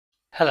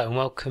Hello and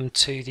welcome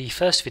to the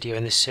first video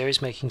in this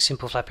series making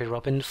simple Flappy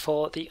Robin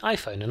for the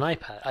iPhone and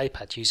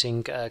iPad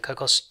using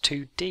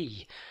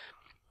Cocos2d.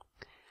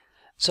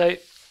 So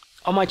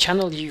on my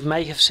channel you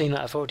may have seen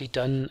that I've already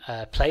done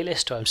a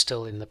playlist, or I'm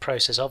still in the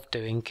process of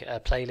doing a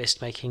playlist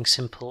making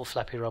simple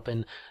Flappy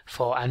Robin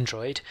for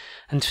Android,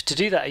 and to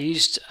do that I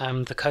used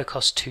the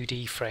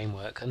Cocos2d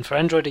framework, and for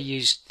Android I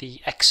used the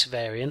X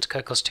variant,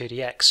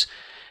 Cocos2dX,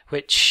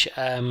 which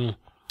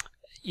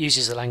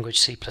uses the language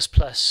C++,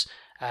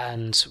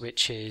 and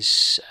which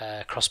is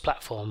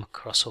cross-platform,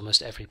 across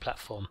almost every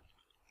platform.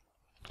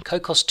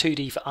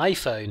 Cocos2d for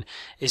iPhone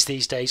is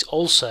these days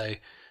also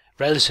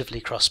relatively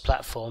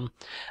cross-platform,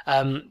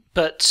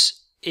 but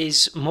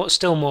is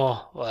still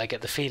more, well, I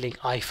get the feeling,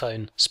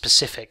 iPhone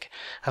specific.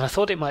 And I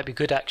thought it might be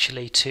good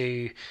actually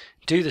to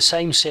do the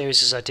same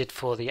series as I did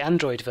for the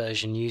Android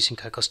version using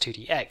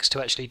Cocos2dX,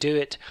 to actually do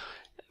it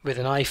with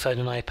an iPhone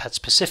and iPad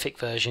specific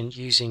version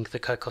using the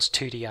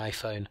Cocos2d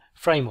iPhone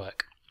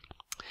framework.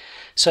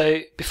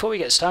 So before we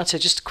get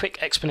started, just a quick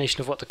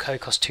explanation of what the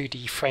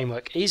Cocos2d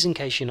framework is in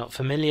case you're not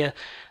familiar,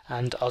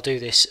 and I'll do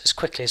this as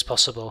quickly as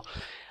possible.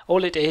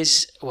 All it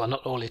is, well,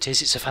 not all it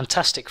is, it's a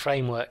fantastic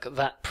framework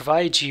that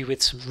provides you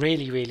with some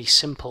really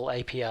simple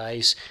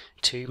APIs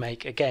to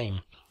make a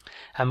game.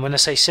 And when I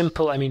say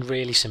simple, I mean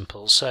really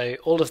simple. So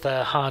all of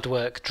the hard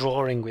work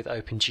drawing with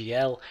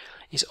OpenGL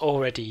is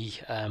already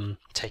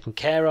taken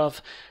care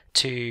of.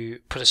 To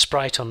put a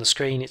sprite on the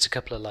screen, it's a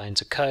couple of lines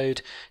of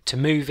code. To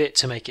move it,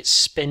 to make it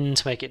spin,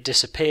 to make it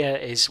disappear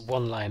is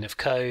one line of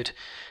code.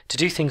 To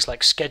do things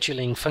like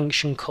scheduling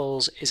function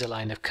calls is a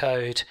line of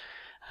code.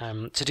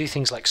 To do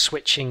things like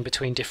switching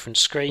between different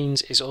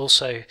screens is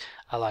also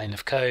a line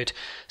of code.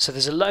 So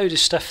there's a load of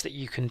stuff that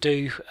you can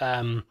do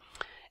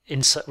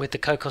with the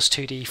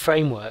Cocos2d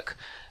framework,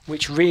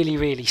 which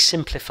really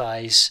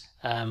simplifies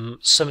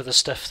some of the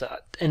stuff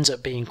that ends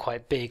up being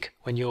quite big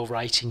when you're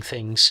writing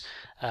things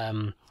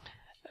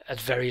at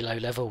very low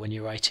level, when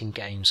you're writing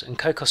games. And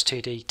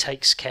Cocos2d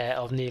takes care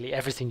of nearly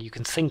everything you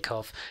can think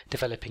of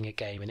developing a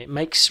game, and it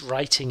makes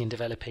writing and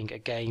developing a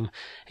game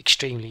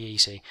extremely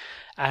easy.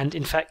 And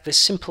in fact, this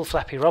simple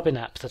Flappy Robin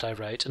app that I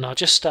wrote, and I'll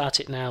just start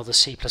it now, the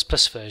C++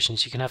 version,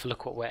 so you can have a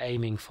look what we're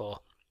aiming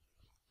for.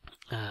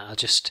 I'll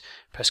just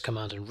press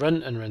Command and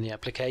run the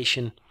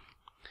application.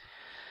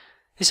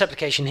 This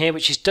application here,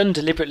 which is done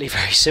deliberately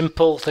very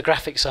simple, the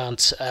graphics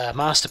aren't a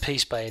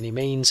masterpiece by any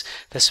means.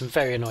 There's some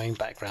very annoying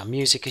background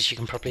music, as you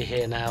can probably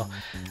hear now,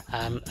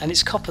 and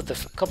it's a copy of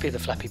the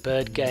Flappy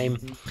Bird game,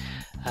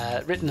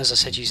 written, as I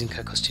said, using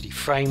Cocos2d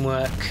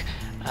framework,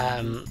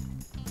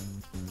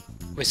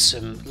 with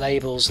some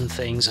labels and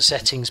things, a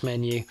settings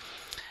menu.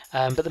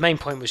 But the main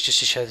point was just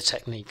to show the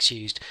techniques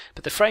used.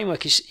 But the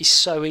framework is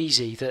so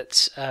easy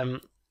that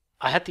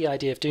I had the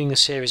idea of doing the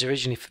series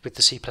originally with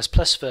the C++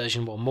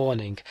 version one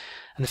morning,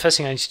 and the first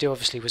thing I needed to do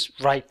obviously was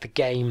write the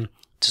game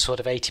to sort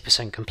of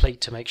 80%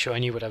 complete to make sure I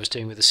knew what I was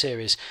doing with the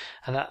series,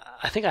 and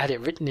I think I had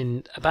it written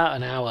in about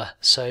an hour,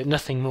 so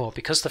nothing more,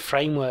 because the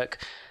framework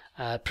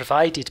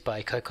provided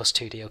by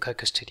Cocos2d or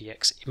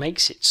Cocos2dX, it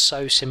makes it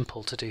so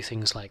simple to do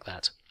things like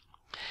that.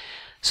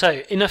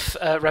 So enough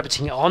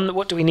rabbiting on.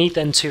 What do we need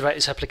then to write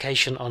this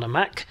application on a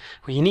Mac?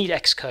 Well, you need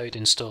Xcode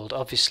installed,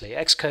 obviously.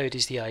 Xcode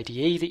is the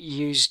IDE that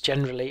you use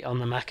generally on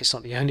the Mac. It's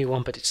not the only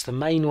one, but it's the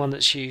main one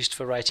that's used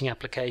for writing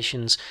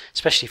applications,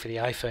 especially for the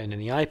iPhone and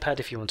the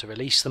iPad if you want to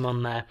release them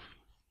on there.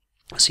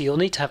 So you'll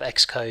need to have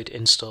Xcode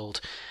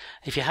installed.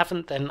 If you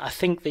haven't, then I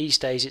think these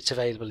days it's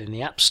available in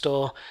the App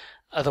Store.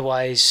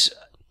 Otherwise,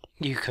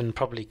 you can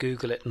probably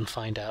Google it and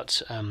find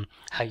out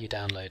how you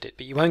download it,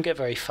 but you won't get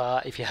very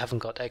far if you haven't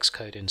got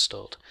Xcode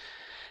installed.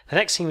 The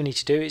next thing we need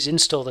to do is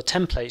install the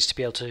templates to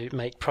be able to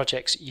make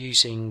projects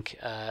using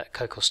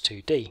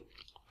Cocos2d.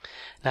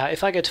 Now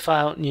if I go to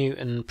File, New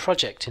and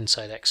Project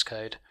inside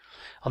Xcode,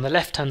 on the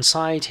left hand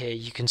side here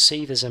you can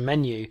see there's a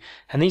menu,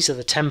 and these are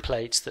the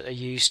templates that are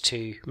used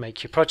to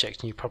make your project,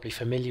 and you're probably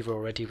familiar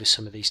already with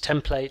some of these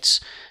templates.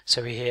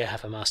 So we here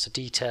have a master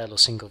detail or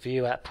single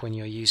view app when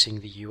you're using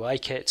the UI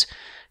kit,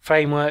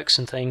 frameworks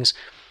and things,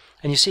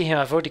 and you see here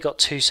I've already got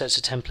two sets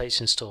of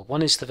templates installed.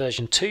 One is the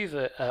version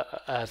 2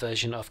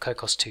 version of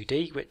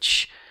Cocos2d,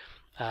 which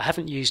I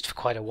haven't used for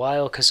quite a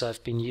while because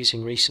I've been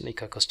using recently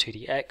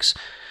Cocos2dX,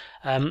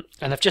 and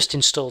I've just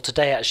installed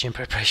today, actually in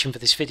preparation for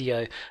this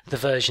video, the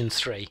version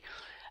 3,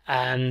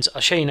 and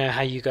I'll show you now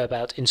how you go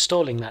about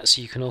installing that so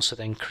you can also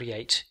then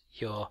create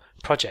your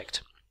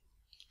project.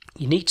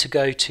 You need to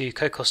go to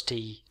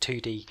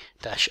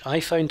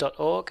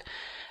cocos2d-iphone.org,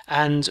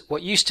 and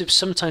what used to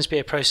sometimes be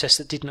a process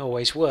that didn't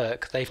always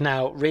work, they've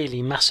now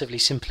really massively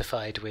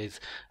simplified with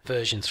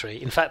version 3.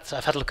 In fact,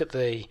 I've had a look at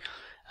the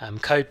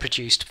code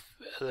produced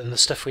and the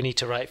stuff we need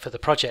to write for the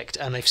project,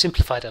 and they've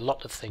simplified a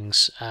lot of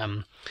things,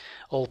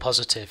 all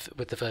positive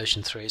with the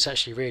version 3. It's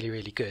actually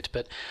really good.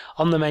 But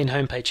on the main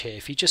homepage here,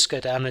 if you just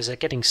go down, there's a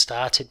Getting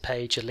Started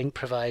page, a link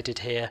provided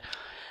here,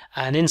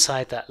 and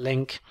inside that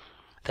link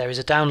there is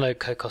a download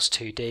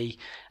Cocos2d,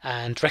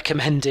 and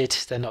recommended,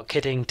 they're not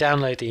kidding,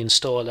 download the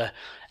installer,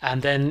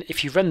 and then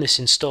if you run this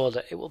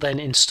installer it will then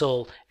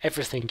install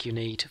everything you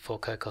need for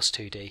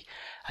Cocos2d.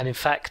 And in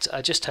fact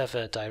I just have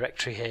a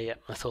directory here,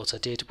 I thought I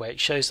did, where it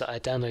shows that I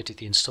downloaded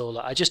the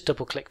installer. I just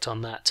double clicked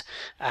on that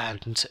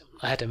and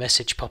I had a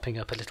message popping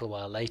up a little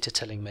while later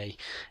telling me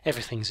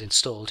everything's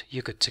installed,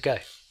 you're good to go.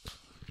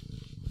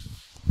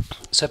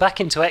 So back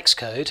into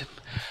Xcode,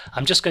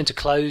 I'm just going to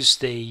close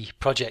the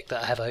project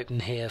that I have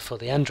open here for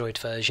the Android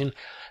version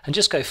and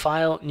just go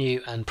File,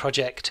 New and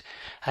Project,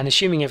 and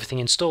assuming everything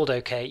installed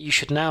okay, you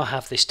should now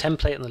have this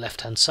template on the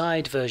left hand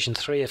side, version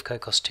 3 of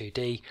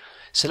Cocos2d.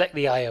 Select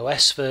the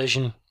iOS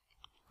version,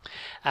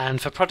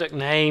 and for product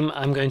name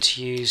I'm going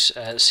to use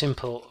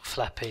simple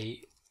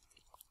Flappy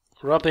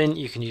Robin.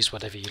 You can use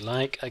whatever you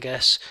like, I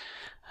guess.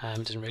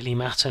 It doesn't really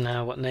matter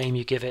now what name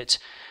you give it.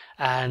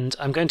 And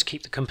I'm going to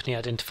keep the company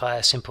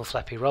identifier simple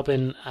Flappy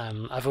Robin.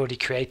 I've already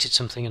created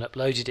something and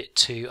uploaded it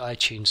to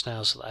iTunes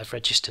now, so that I've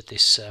registered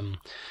this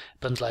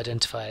bundle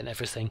identifier and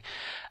everything.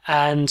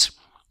 And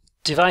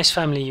device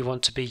family you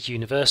want to be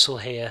universal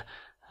here.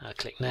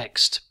 Click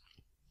Next.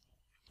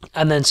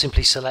 And then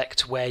simply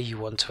select where you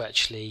want to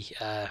actually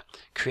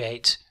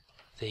create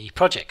the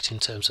project in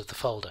terms of the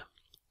folder.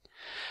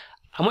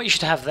 And what you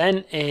should have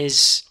then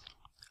is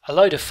a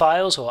load of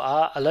files, or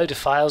a load of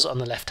files on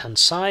the left hand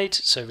side,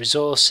 so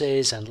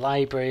resources and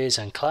libraries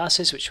and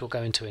classes, which we'll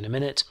go into in a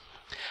minute.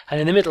 And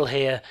in the middle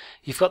here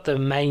you've got the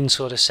main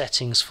sort of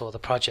settings for the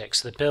project,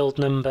 so the build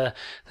number,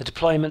 the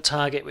deployment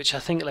target, which I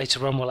think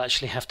later on we'll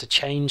actually have to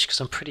change because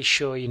I'm pretty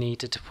sure you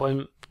need a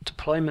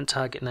deployment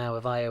target now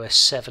of iOS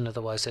 7,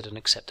 otherwise they don't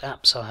accept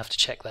apps, so I'll have to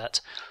check that.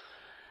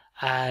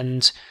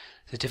 And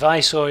the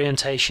device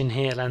orientation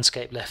here,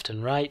 landscape left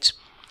and right.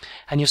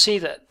 And you'll see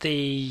that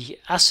the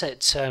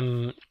asset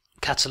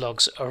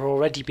catalogs are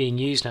already being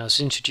used now. It's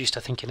introduced, I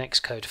think, in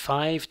Xcode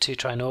 5 to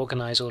try and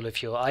organize all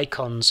of your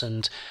icons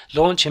and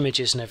launch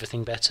images and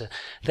everything better.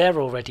 They're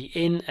already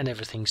in and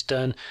everything's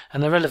done,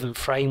 and the relevant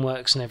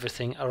frameworks and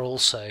everything are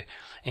also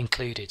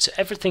included. So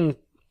everything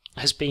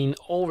has been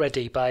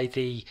already, by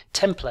the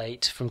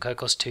template from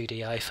Cocos2d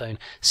iPhone,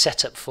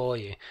 set up for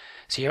you.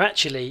 So you're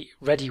actually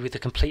ready with the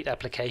complete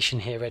application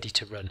here, ready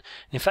to run.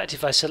 In fact,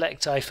 if I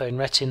select iPhone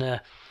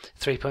Retina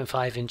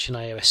 3.5 inch and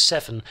iOS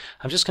 7,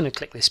 I'm just going to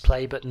click this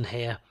play button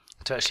here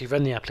to actually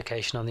run the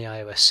application on the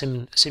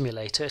iOS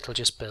simulator. It'll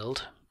just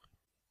build.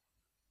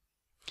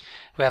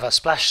 We have our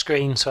splash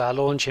screen, so our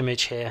launch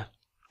image here.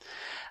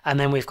 And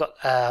then we've got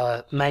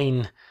our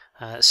main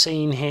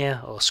scene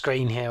here, or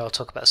screen here. I'll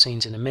talk about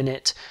scenes in a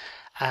minute.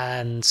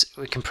 And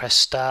we can press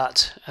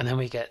start, and then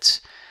we get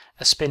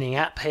a spinning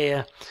app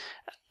here.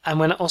 And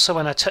when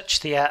I touch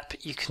the app,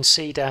 you can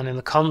see down in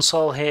the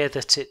console here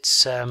that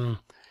it's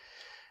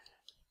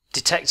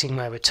detecting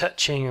where we're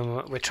touching,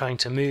 and we're trying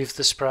to move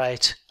the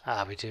sprite.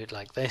 We do it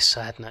like this,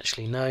 I hadn't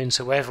actually known.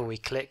 So wherever we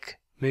click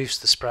moves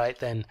the sprite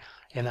then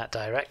in that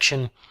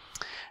direction,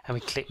 and we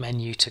click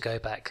menu to go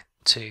back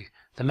to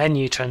the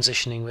menu,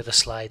 transitioning with a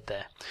slide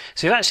there.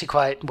 So you've actually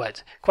quite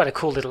a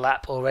cool little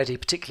app already,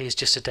 particularly as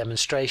just a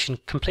demonstration,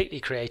 completely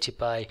created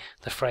by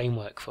the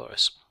framework for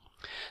us.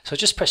 So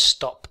just press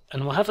stop,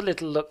 and we'll have a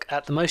little look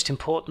at the most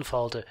important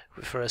folder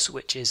for us,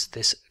 which is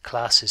this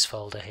classes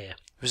folder here.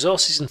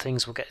 Resources and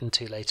things we'll get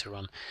into later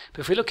on.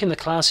 But if we look in the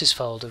classes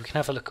folder, we can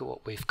have a look at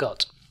what we've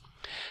got.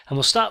 And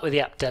we'll start with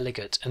the app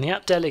delegate. And the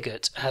app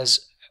delegate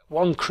has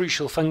one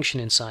crucial function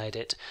inside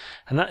it,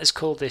 and that is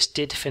called this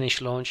did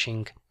finish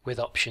launching with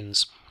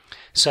options.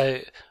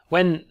 So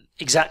when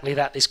exactly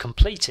that is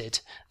completed,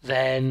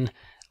 then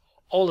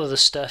all of the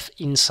stuff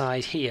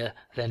inside here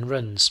then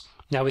runs.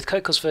 Now with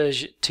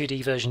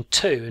Cocos2d version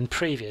 2 and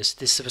previous,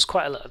 there was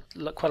quite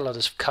a lot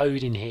of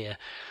code in here.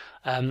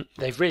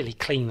 They've really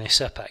cleaned this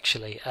up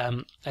actually,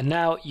 and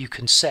now you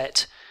can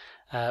set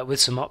with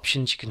some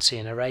options. You can see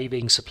an array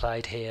being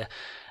supplied here.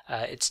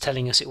 It's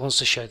telling us it wants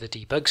to show the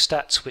debug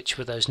stats, which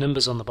were those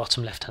numbers on the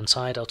bottom left hand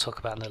side. I'll talk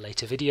about in a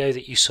later video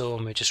that you saw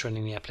when we were just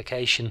running the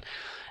application.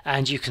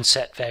 And you can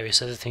set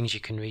various other things you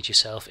can read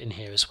yourself in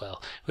here as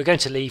well. We're going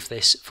to leave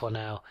this for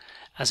now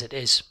as it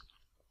is.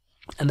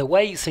 And the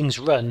way things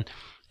run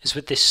is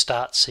with this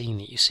start scene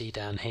that you see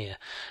down here.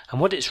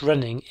 And what it's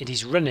running, it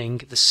is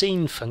running the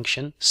scene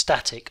function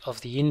static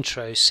of the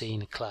intro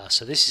scene class.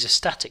 So this is a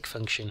static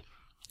function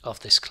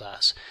of this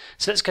class.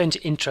 So let's go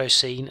into intro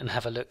scene and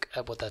have a look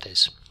at what that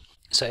is.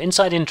 So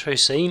inside intro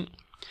scene,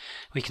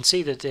 we can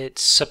see that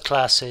its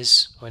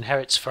subclasses or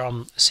inherits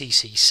from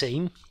CC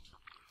scene.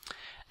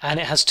 And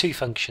it has two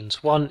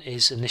functions. One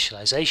is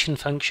initialization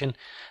function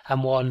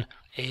and one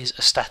is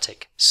a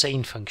static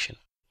scene function.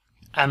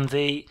 And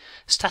the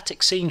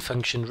static scene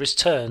function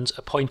returns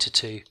a pointer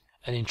to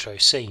an intro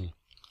scene.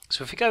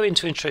 So if we go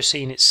into intro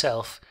scene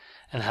itself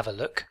and have a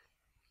look,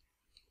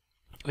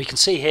 we can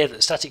see here that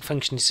the static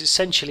function is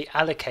essentially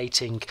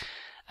allocating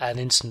an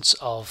instance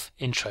of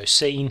intro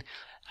scene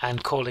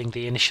and calling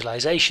the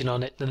initialization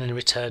on it and then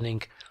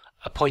returning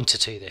a pointer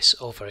to this.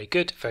 All very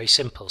good, very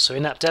simple. So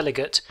in app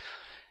delegate,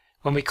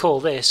 when we call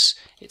this,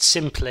 it's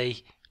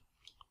simply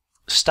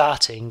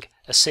starting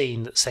a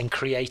scene that's then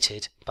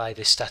created by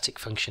this static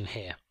function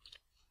here.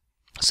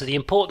 So the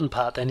important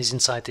part then is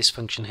inside this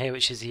function here,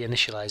 which is the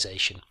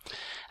initialization.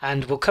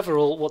 And we'll cover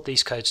all what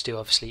these codes do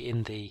obviously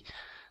in the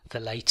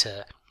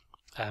later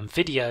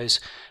videos.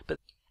 But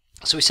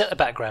so we set the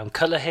background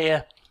color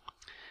here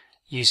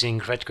using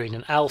red, green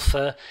and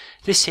alpha.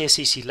 This here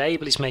CC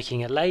label is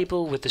making a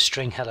label with the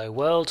string hello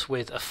world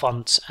with a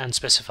font and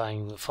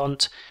specifying the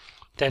font,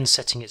 then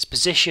setting its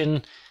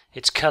position,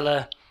 its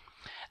color,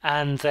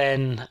 and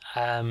then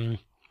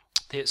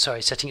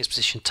setting its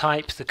position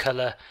type, the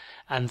color,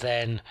 and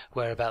then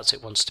whereabouts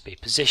it wants to be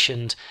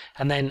positioned,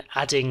 and then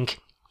adding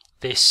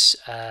this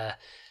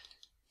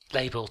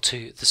label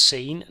to the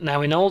scene.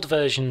 Now in old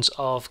versions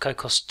of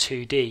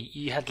Cocos2d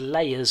you had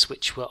layers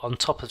which were on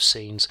top of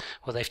scenes.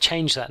 Well, they've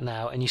changed that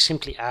now, and you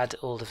simply add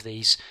all of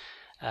these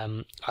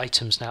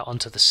items now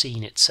onto the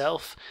scene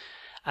itself.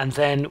 And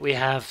then we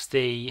have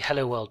the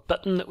Hello World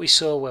button that we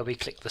saw where we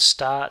click the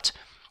start.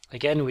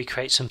 Again, we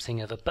create something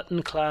of a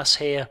button class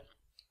here.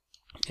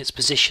 Its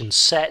position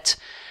set,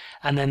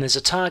 and then there's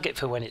a target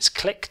for when it's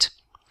clicked,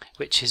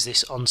 which is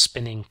this on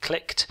spinning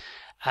clicked,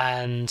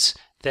 and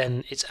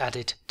then it's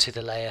added to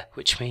the layer,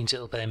 which means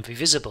it'll then be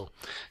visible.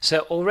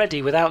 So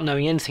already, without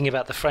knowing anything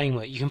about the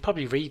framework, you can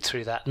probably read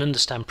through that and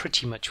understand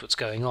pretty much what's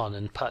going on,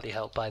 and partly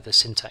helped by the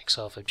syntax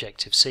of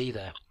Objective-C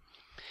there.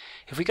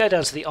 If we go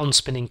down to the on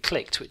spinning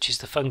clicked, which is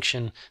the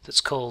function that's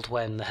called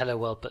when the Hello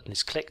World button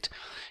is clicked,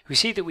 we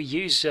see that we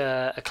use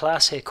a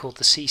class here called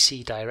the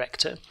CC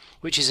Director,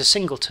 which is a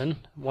singleton,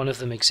 one of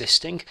them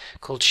existing,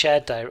 called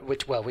shared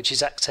which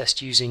is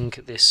accessed using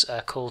this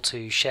call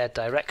to shared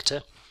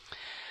director.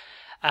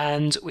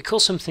 And we call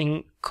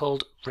something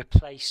called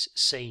replace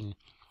scene,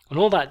 and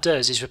all that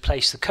does is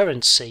replace the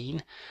current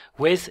scene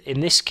with, in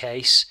this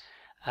case,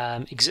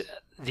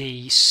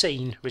 the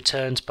scene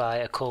returned by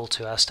a call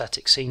to our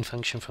static scene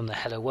function from the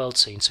Hello World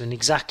scene. So in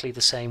exactly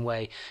the same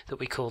way that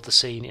we called the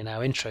scene in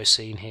our intro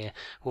scene here,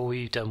 what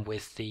we've done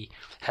with the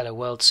Hello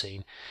World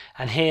scene.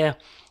 And here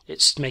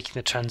it's making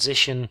the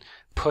transition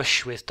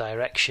push with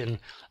direction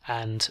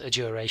and a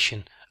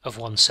duration of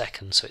 1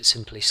 second, so it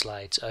simply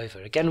slides over.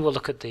 Again, we'll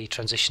look at the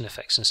transition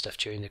effects and stuff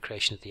during the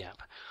creation of the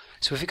app.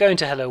 So if we go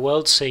into Hello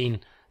World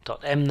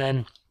scene.m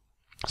then,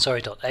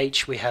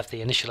 .h, we have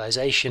the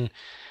initialization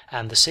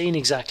and the scene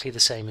exactly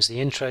the same as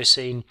the intro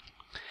scene.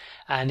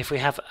 And if we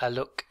have a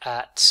look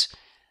at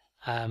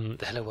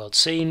the Hello World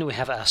scene, we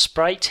have our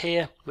sprite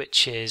here,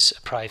 which is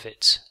a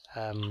private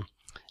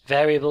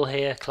variable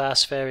here,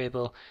 class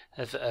variable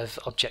of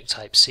object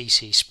type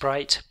CC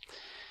sprite.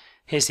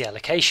 Here's the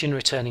allocation,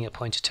 returning a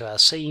pointer to our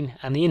scene,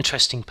 and the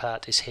interesting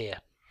part is here.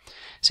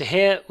 So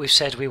here we've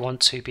said we want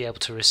to be able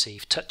to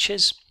receive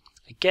touches.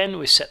 Again,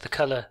 we've set the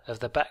color of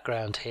the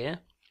background here.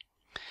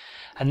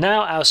 And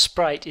now our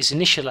sprite is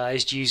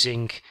initialized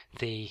using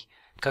the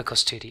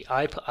Cocos2d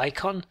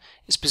icon.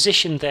 It's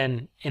positioned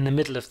then in the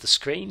middle of the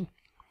screen,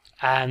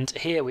 and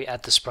here we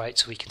add the sprite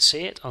so we can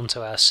see it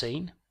onto our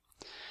scene.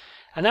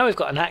 And now we've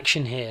got an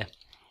action here,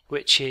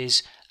 which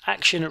is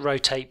action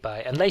rotate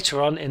by, and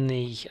later on in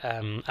the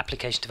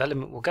application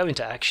development we'll go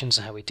into actions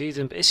and how we do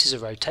them, but this is a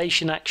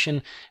rotation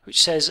action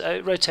which says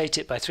rotate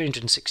it by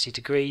 360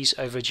 degrees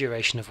over a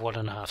duration of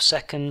 1.5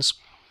 seconds,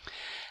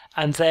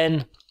 and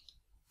then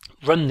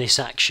run this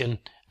action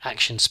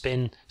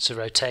spin, so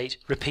rotate,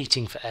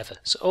 repeating forever.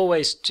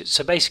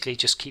 So basically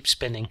just keep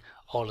spinning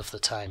all of the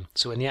time.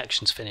 So when the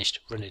action's finished,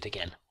 run it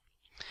again.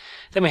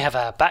 Then we have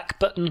our back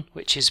button,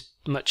 which is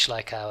much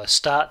like our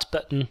start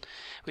button,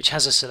 which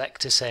has a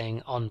selector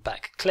saying on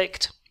back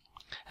clicked,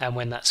 and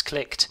when that's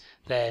clicked,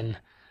 then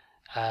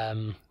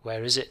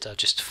where is it? I'll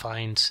just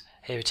find,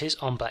 here it is,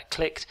 on back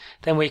clicked.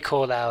 Then we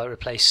call our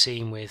replace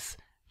scene with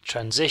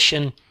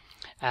transition,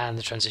 and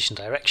the transition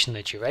direction,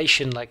 the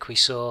duration, like we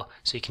saw.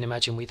 So you can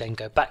imagine we then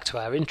go back to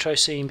our intro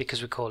scene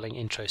because we're calling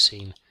intro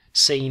scene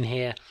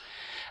here.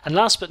 And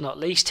last but not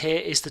least, here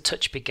is the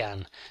touch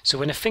began. So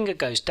when a finger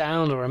goes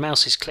down or a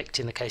mouse is clicked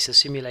in the case of the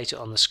simulator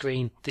on the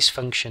screen, this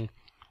function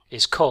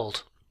is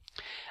called.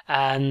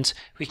 And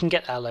we can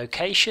get our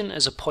location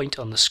as a point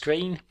on the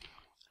screen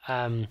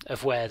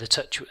of where the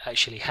touch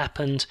actually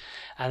happened.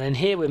 And then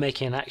here we're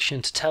making an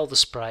action to tell the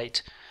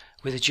sprite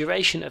with a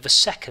duration of 1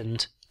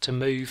 second to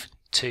move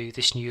to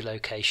this new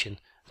location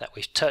that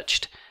we've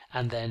touched,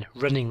 and then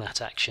running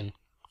that action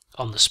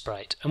on the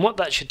sprite. And what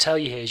that should tell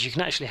you here is you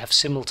can actually have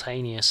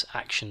simultaneous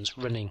actions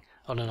running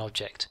on an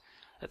object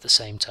at the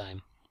same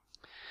time.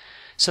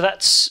 So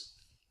that's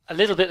a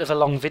little bit of a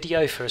long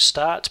video for a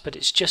start, but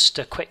it's just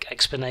a quick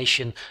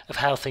explanation of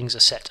how things are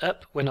set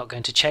up. We're not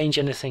going to change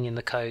anything in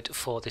the code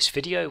for this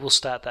video. We'll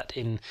start that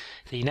in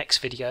the next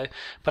video,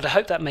 but I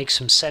hope that makes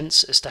some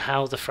sense as to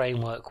how the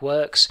framework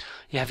works.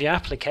 You have your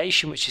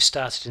application, which is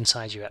started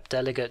inside your app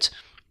delegate,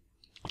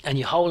 and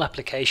your whole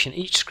application,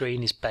 each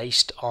screen is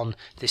based on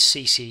this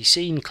CC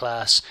scene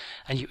class,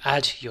 and you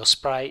add your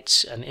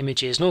sprites and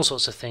images and all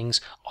sorts of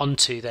things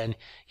onto then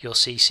your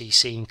CC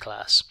scene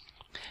class.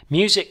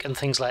 Music and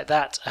things like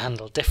that are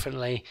handled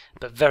differently,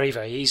 but very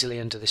easily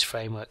under this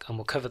framework, and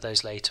we'll cover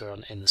those later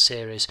on in the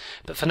series.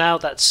 But for now,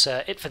 that's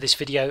it for this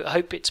video. I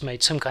hope it's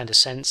made some kind of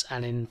sense,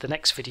 and in the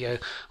next video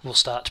we'll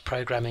start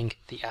programming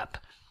the app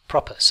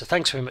proper. So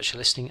thanks very much for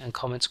listening, and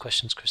comments,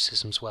 questions,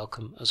 criticisms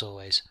welcome as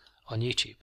always on YouTube.